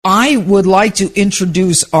I would like to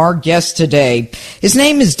introduce our guest today. His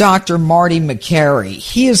name is Dr. Marty Makary.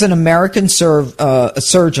 He is an American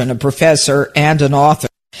surgeon, a professor, and an author.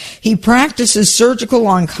 He practices surgical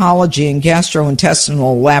oncology and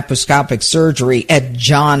gastrointestinal laparoscopic surgery at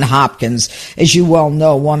Johns Hopkins, as you well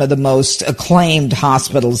know, one of the most acclaimed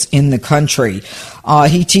hospitals in the country.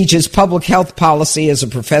 He teaches public health policy as a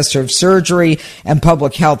professor of surgery and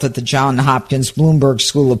public health at the Johns Hopkins Bloomberg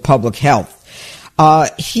School of Public Health.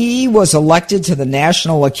 He was elected to the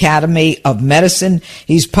National Academy of Medicine.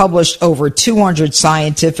 He's published over 200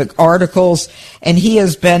 scientific articles, and he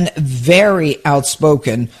has been very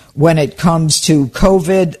outspoken when it comes to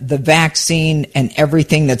COVID, the vaccine, and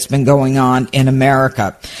everything that's been going on in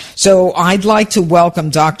America. So I'd like to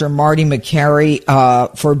welcome Dr. Marty Makary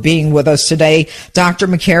for being with us today. Dr.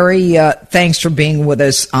 Makary, thanks for being with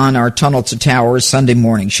us on our Tunnel to Towers Sunday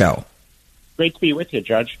morning show. Great to be with you,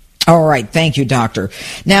 Judge. All right. Thank you, Doctor.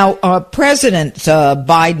 Now, President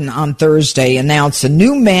Biden on Thursday announced a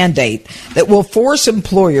new mandate that will force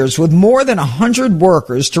employers with more than 100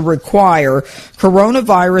 workers to require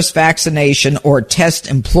coronavirus vaccination or test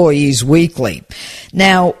employees weekly.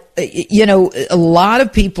 Now, you know, a lot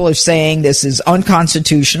of people are saying this is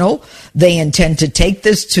unconstitutional. They intend to take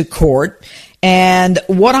this to court. And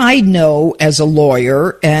what I know as a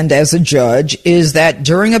lawyer and as a judge is that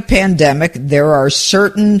during a pandemic, there are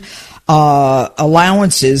certain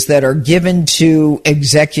allowances that are given to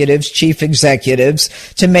executives, chief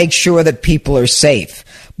executives, to make sure that people are safe.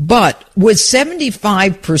 But with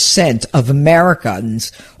 75% of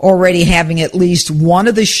Americans already having at least one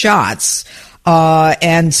of the shots,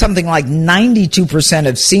 and something like 92%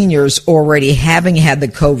 of seniors already having had the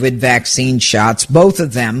COVID vaccine shots, both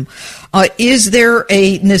of them, is there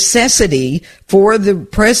a necessity for the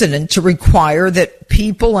president to require that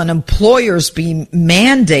people and employers be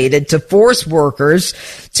mandated to force workers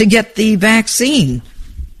to get the vaccine?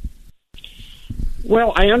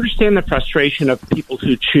 Well, I understand the frustration of people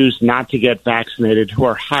who choose not to get vaccinated, who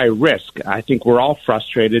are high risk. I think we're all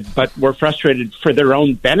frustrated, but we're frustrated for their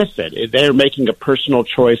own benefit. They're making a personal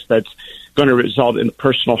choice that's going to result in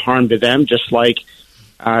personal harm to them, just like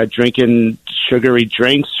drinking sugary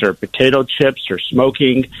drinks or potato chips or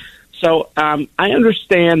smoking. So I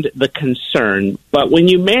understand the concern, but when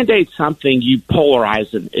you mandate something, you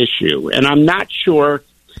polarize an issue. And I'm not sure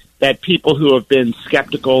that people who have been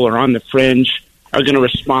skeptical or on the fringe are going to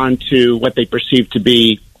respond to what they perceive to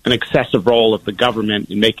be an excessive role of the government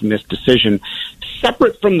in making this decision.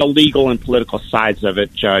 Separate from the legal and political sides of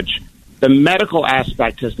it, Judge, the medical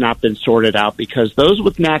aspect has not been sorted out because those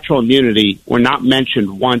with natural immunity were not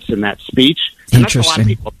mentioned once in that speech. And that's a lot of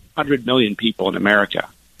people, 100 million people in America.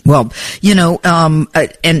 Well, you know,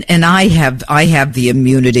 and I have the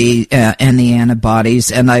immunity and the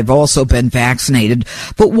antibodies, and I've also been vaccinated.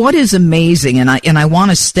 But what is amazing, and I want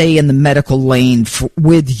to stay in the medical lane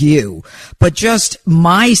with you, but just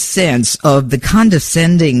my sense of the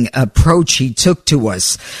condescending approach he took to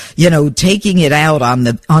us, you know, taking it out on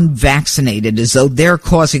the unvaccinated as though they're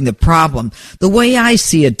causing the problem. The way I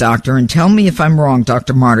see it, Doctor, and tell me if I'm wrong,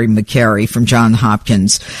 Dr. Marty Makary from Johns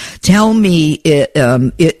Hopkins, tell me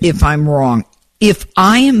if I'm wrong. If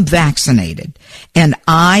I am vaccinated and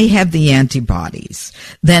I have the antibodies,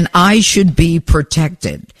 then I should be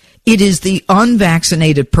protected. It is the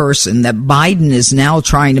unvaccinated person that Biden is now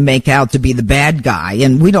trying to make out to be the bad guy,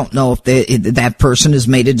 and we don't know if that person has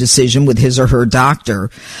made a decision with his or her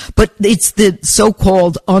doctor. But it's the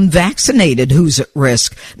so-called unvaccinated who's at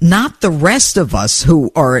risk, not the rest of us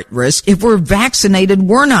who are at risk. If we're vaccinated,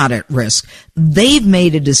 we're not at risk. They've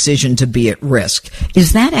made a decision to be at risk.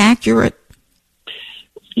 Is that accurate?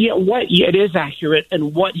 Yeah, it is accurate,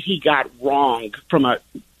 and what he got wrong from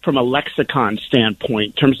a lexicon standpoint,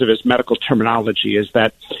 in terms of his medical terminology, is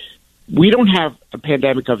that we don't have a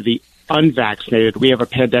pandemic of the unvaccinated. We have a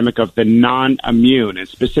pandemic of the non-immune, and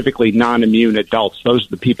specifically non-immune adults. Those are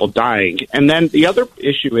the people dying. And then the other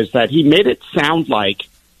issue is that he made it sound like,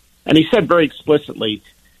 and he said very explicitly,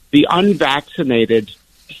 the unvaccinated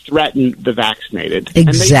threaten the vaccinated.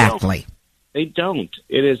 Exactly. And they don't.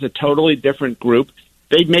 It is a totally different group.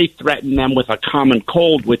 They may threaten them with a common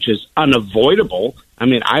cold, which is unavoidable. I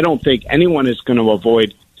mean, I don't think anyone is going to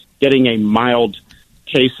avoid getting a mild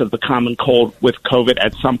case of the common cold with COVID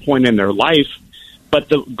at some point in their life. But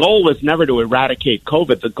the goal was never to eradicate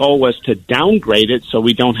COVID. The goal was to downgrade it so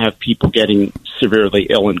we don't have people getting severely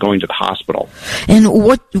ill and going to the hospital. And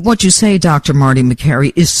what you say, Dr. Marty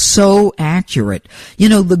Makary, is so accurate.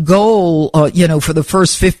 The goal, for the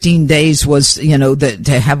first 15 days was,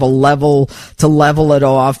 to have to level it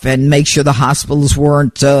off and make sure the hospitals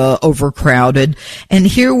weren't overcrowded. And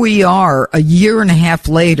here we are a year and a half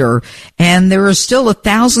later, and there are still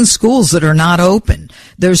 1,000 schools that are not open.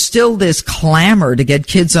 There's still this clamor to get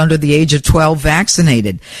kids under the age of 12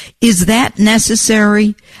 vaccinated. Is that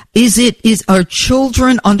necessary? Are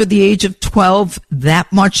children under the age of 12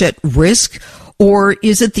 that much at risk? Or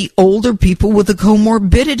is it the older people with the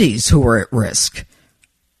comorbidities who are at risk?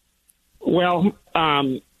 Well,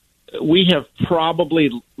 we have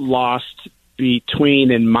probably lost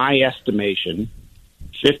between, in my estimation,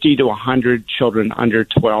 50 to 100 children under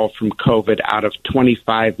 12 from COVID out of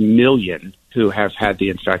 25 million who have had the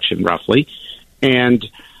infection, roughly. And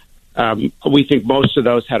we think most of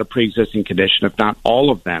those had a pre-existing condition, if not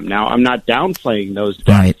all of them. Now, I'm not downplaying those deaths.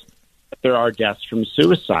 Right. But there are deaths from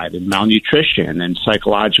suicide and malnutrition and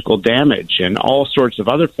psychological damage and all sorts of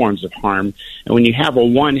other forms of harm. And when you have a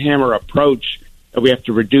one-hammer approach that we have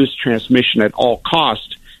to reduce transmission at all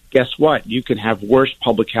cost, guess what? You can have worse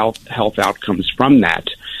public health outcomes from that.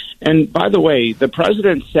 And by the way, the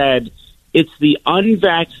president said it's the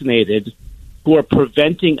unvaccinated who are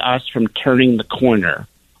preventing us from turning the corner.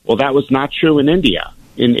 Well, that was not true in India.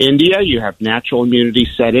 In India, you have natural immunity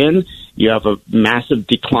set in. You have a massive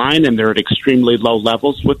decline, and they're at extremely low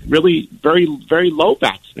levels with really very, very low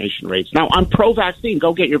vaccination rates. Now, I'm pro-vaccine.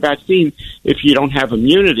 Go get your vaccine if you don't have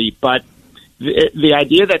immunity. But the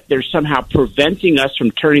idea that they're somehow preventing us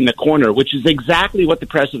from turning the corner, which is exactly what the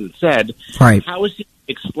president said, right. How is he going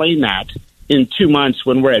to explain that in 2 months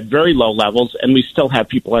when we're at very low levels and we still have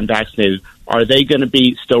people unvaccinated? Are they going to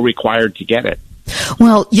be still required to get it?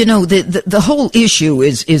 Well, the whole issue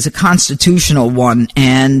is a constitutional one,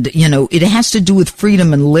 and, it has to do with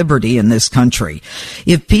freedom and liberty in this country.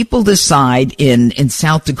 If people decide in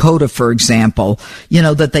South Dakota, for example,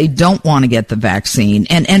 that they don't want to get the vaccine,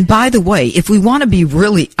 and by the way, if we want to be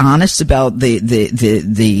really honest about the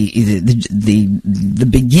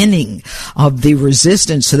beginning of the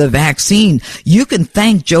resistance to the vaccine, you can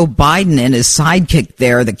thank Joe Biden and his sidekick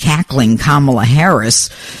there, the cackling Kamala Harris.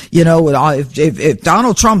 If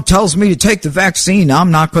Donald Trump tells me to take the vaccine, I'm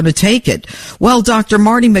not going to take it. Well, Dr.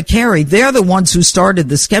 Marty Makary, they're the ones who started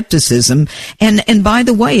the skepticism. And by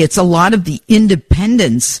the way, it's a lot of the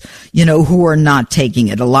independents, who are not taking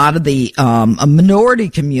it. A lot of the a minority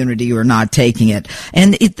community who are not taking it.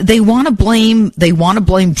 And they want to blame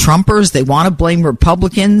Trumpers. They want to blame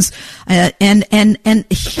Republicans. And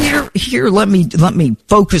here, let me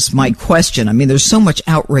focus my question. I mean, there's so much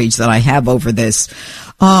outrage that I have over this.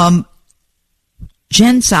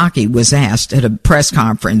 Jen Psaki was asked at a press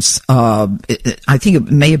conference, I think it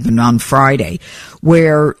may have been on Friday,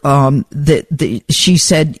 where she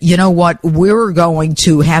said, you know what, we're going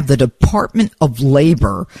to have the Department of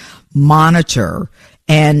Labor monitor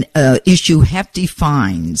and issue hefty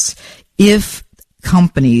fines if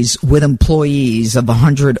companies with employees of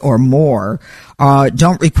 100 or more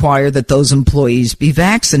don't require that those employees be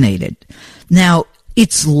vaccinated. Now,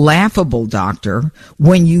 it's laughable, doctor,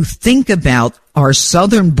 when you think about our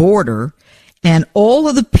southern border and all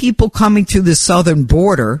of the people coming through the southern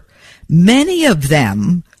border, many of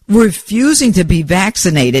them refusing to be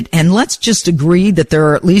vaccinated. And let's just agree that there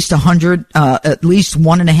are at least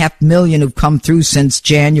 1.5 million who've come through since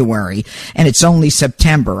January, and it's only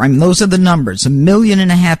September. I mean, those are the numbers. 1.5 million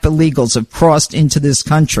illegals have crossed into this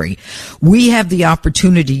country. We have the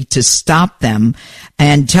opportunity to stop them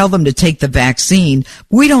and tell them to take the vaccine.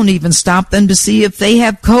 We don't even stop them to see if they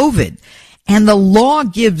have COVID. And the law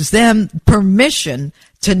gives them permission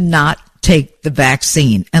to not take the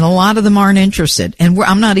vaccine. And a lot of them aren't interested. And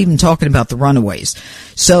I'm not even talking about the runaways.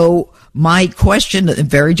 So my question,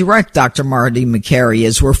 very direct, Dr. Marty Makary,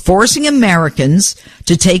 is we're forcing Americans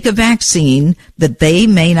to take a vaccine that they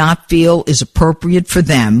may not feel is appropriate for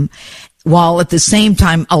them, while at the same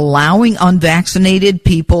time allowing unvaccinated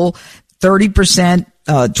people 30%,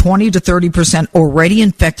 20 to 30% already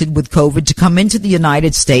infected with COVID to come into the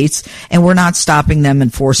United States, and we're not stopping them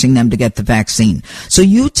and forcing them to get the vaccine. So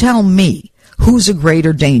you tell me, who's a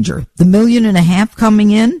greater danger? The 1.5 million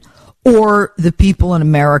coming in, or the people in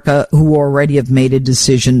America who already have made a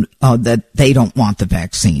decision that they don't want the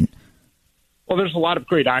vaccine? Well, there's a lot of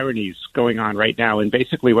great ironies going on right now. And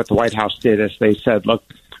basically what the White House did is they said, look,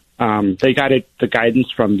 they got the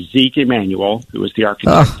guidance from Zeke Emanuel, who was the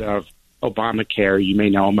architect of Obamacare. You may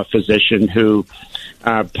know him, a physician who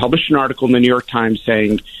published an article in the New York Times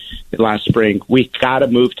saying last spring, we got to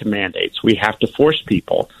move to mandates. We have to force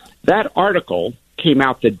people. That article came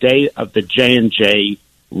out the day of the J&J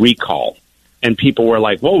recall. And people were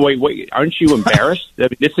like, whoa, wait, aren't you embarrassed?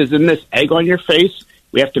 This is in this egg on your face.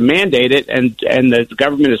 We have to mandate it, and the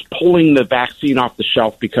government is pulling the vaccine off the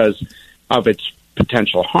shelf because of its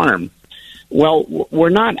potential harm. Well, we're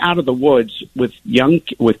not out of the woods with young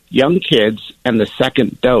kids and the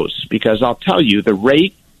second dose, because I'll tell you, the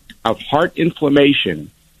rate of heart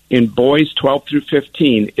inflammation in boys 12 through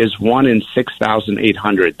 15 is 1 in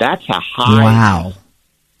 6,800. That's a high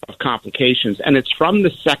of complications, and it's from the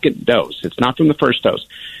second dose. It's not from the first dose.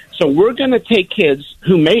 So we're going to take kids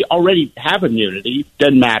who may already have immunity.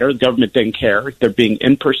 Doesn't matter. The government didn't care. They're being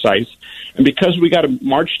imprecise. And because we got to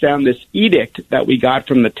march down this edict that we got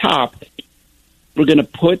from the top, we're going to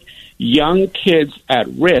put young kids at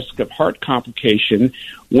risk of heart complication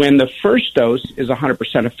when the first dose is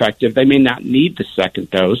 100% effective. They may not need the second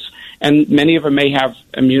dose, and many of them may have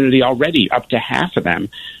immunity already, up to half of them.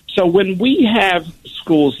 So when we have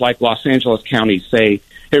schools like Los Angeles County say,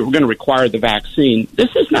 hey, we're going to require the vaccine,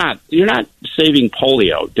 you're not saving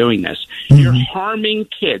polio doing this. Mm-hmm. You're harming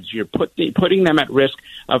kids. You're putting them at risk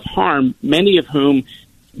of harm, many of whom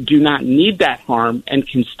do not need that harm and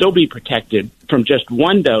can still be protected from just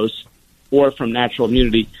one dose or from natural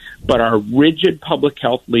immunity. But our rigid public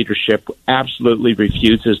health leadership absolutely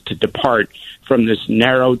refuses to depart from this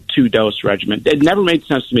narrow 2-dose regimen. It never made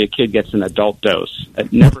sense to me a kid gets an adult dose.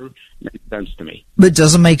 It never made sense to me. But it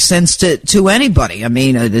doesn't make sense to anybody. I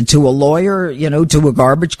mean, to a lawyer, to a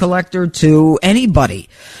garbage collector, to anybody.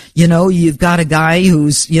 You've got a guy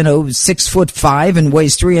who's, 6'5" and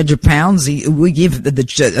weighs 300 pounds. We give a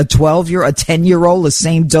 10-year-old the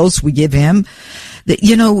same dose we give him.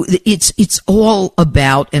 It's all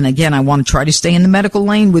about, and again, I want to try to stay in the medical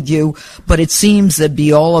lane with you, but it seems to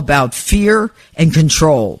be all about fear and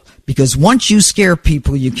control. Because once you scare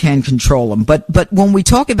people, you can control them. But when we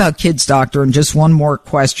talk about kids, doctor, and just one more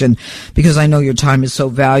question, because I know your time is so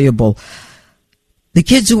valuable. The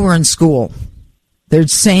kids who are in school, they're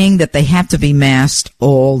saying that they have to be masked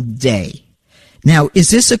all day. Now, is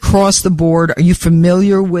this across the board? Are you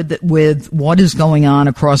familiar with what is going on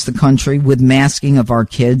across the country with masking of our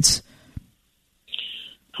kids?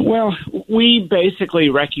 Well, we basically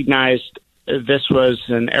recognized this was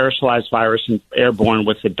an aerosolized virus and airborne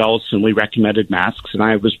with adults, and we recommended masks, and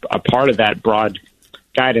I was a part of that broad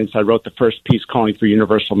guidance. I wrote the first piece calling for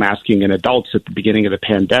universal masking in adults at the beginning of the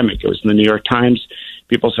pandemic. It was in the New York Times.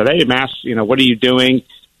 People said, hey, masks, what are you doing?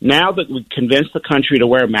 Now that we convinced the country to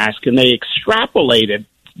wear a mask, and they extrapolated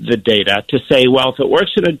the data to say, well, if it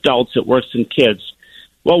works in adults, it works in kids.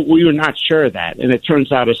 Well, we were not sure of that. And it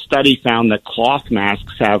turns out a study found that cloth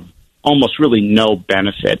masks have almost really no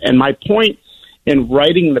benefit. And my point in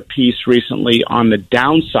writing the piece recently on the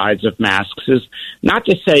downsides of masks is not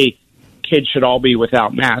to say kids should all be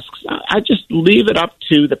without masks. I just leave it up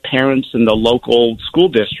to the parents and the local school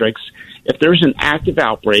districts. If there's an active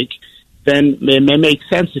outbreak, then it may make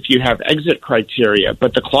sense if you have exit criteria,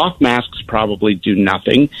 but the cloth masks probably do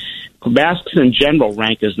nothing. Masks in general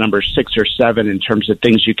rank as number 6 or 7 in terms of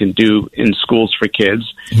things you can do in schools for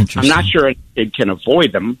kids. I'm not sure a kid can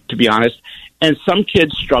avoid them, to be honest. And some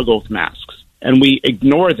kids struggle with masks, and we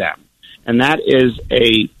ignore them. And that is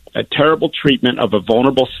a terrible treatment of a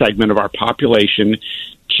vulnerable segment of our population,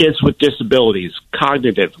 kids with disabilities,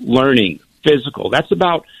 cognitive, learning, physical. That's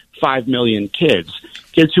about 5 million kids.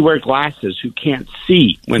 Kids who wear glasses, who can't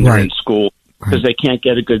see when they're in school because they can't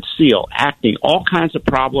get a good seal, acne, all kinds of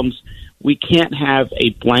problems. We can't have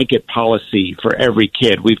a blanket policy for every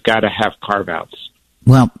kid. We've got to have carve-outs.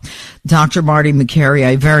 Well, Dr. Marty Makary,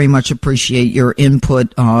 I very much appreciate your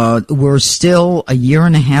input. We're still a year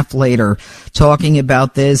and a half later talking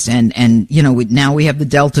about this, and now we have the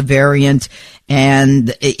Delta variant.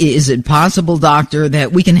 And is it possible, doctor,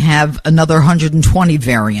 that we can have another 120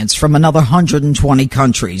 variants from another 120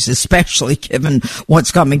 countries, especially given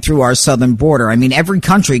what's coming through our southern border? I mean, every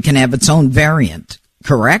country can have its own variant,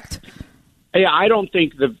 correct? Yeah, I don't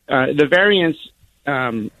think the variants.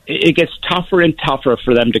 It gets tougher and tougher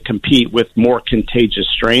for them to compete with more contagious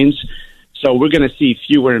strains. So we're going to see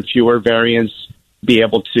fewer and fewer variants be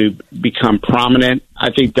able to become prominent.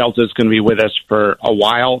 I think Delta is going to be with us for a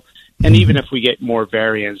while. And even if we get more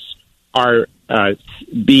variants, our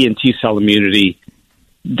B and T cell immunity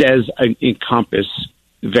does encompass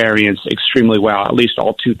variants extremely well, at least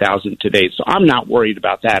all 2,000 to date. So I'm not worried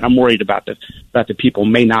about that. I'm worried about the people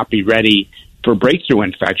may not be ready for breakthrough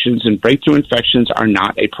infections, and breakthrough infections are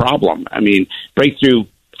not a problem. I mean, breakthrough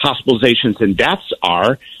hospitalizations and deaths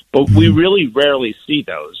are, but we really rarely see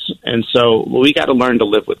those. And so we got to learn to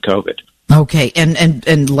live with COVID. Okay,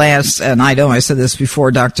 and last, and I know I said this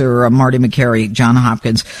before, Dr. Marty Makary, Johns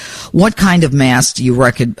Hopkins, what kind of mask do you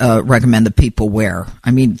recommend that people wear?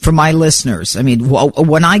 I mean, for my listeners, I mean,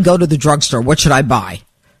 when I go to the drugstore, what should I buy?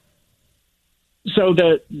 So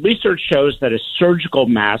the research shows that a surgical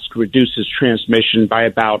mask reduces transmission by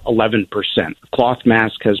about 11%. A cloth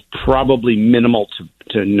mask has probably minimal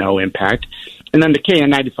to no impact. And then the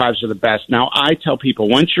KN95s are the best. Now, I tell people,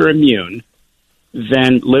 once you're immune,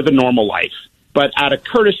 then live a normal life. But out of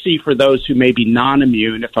courtesy for those who may be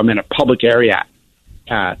non-immune, if I'm in a public area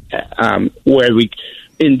where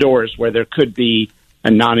indoors where there could be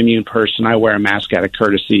a non-immune person, I wear a mask out of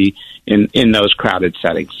courtesy in those crowded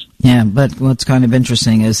settings. Yeah, but what's kind of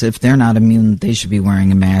interesting is if they're not immune, they should be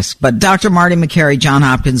wearing a mask. But Dr. Marty Makary, Johns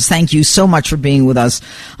Hopkins, thank you so much for being with us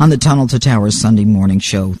on the Tunnel to Towers Sunday morning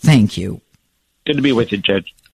show. Thank you. Good to be with you, Judge.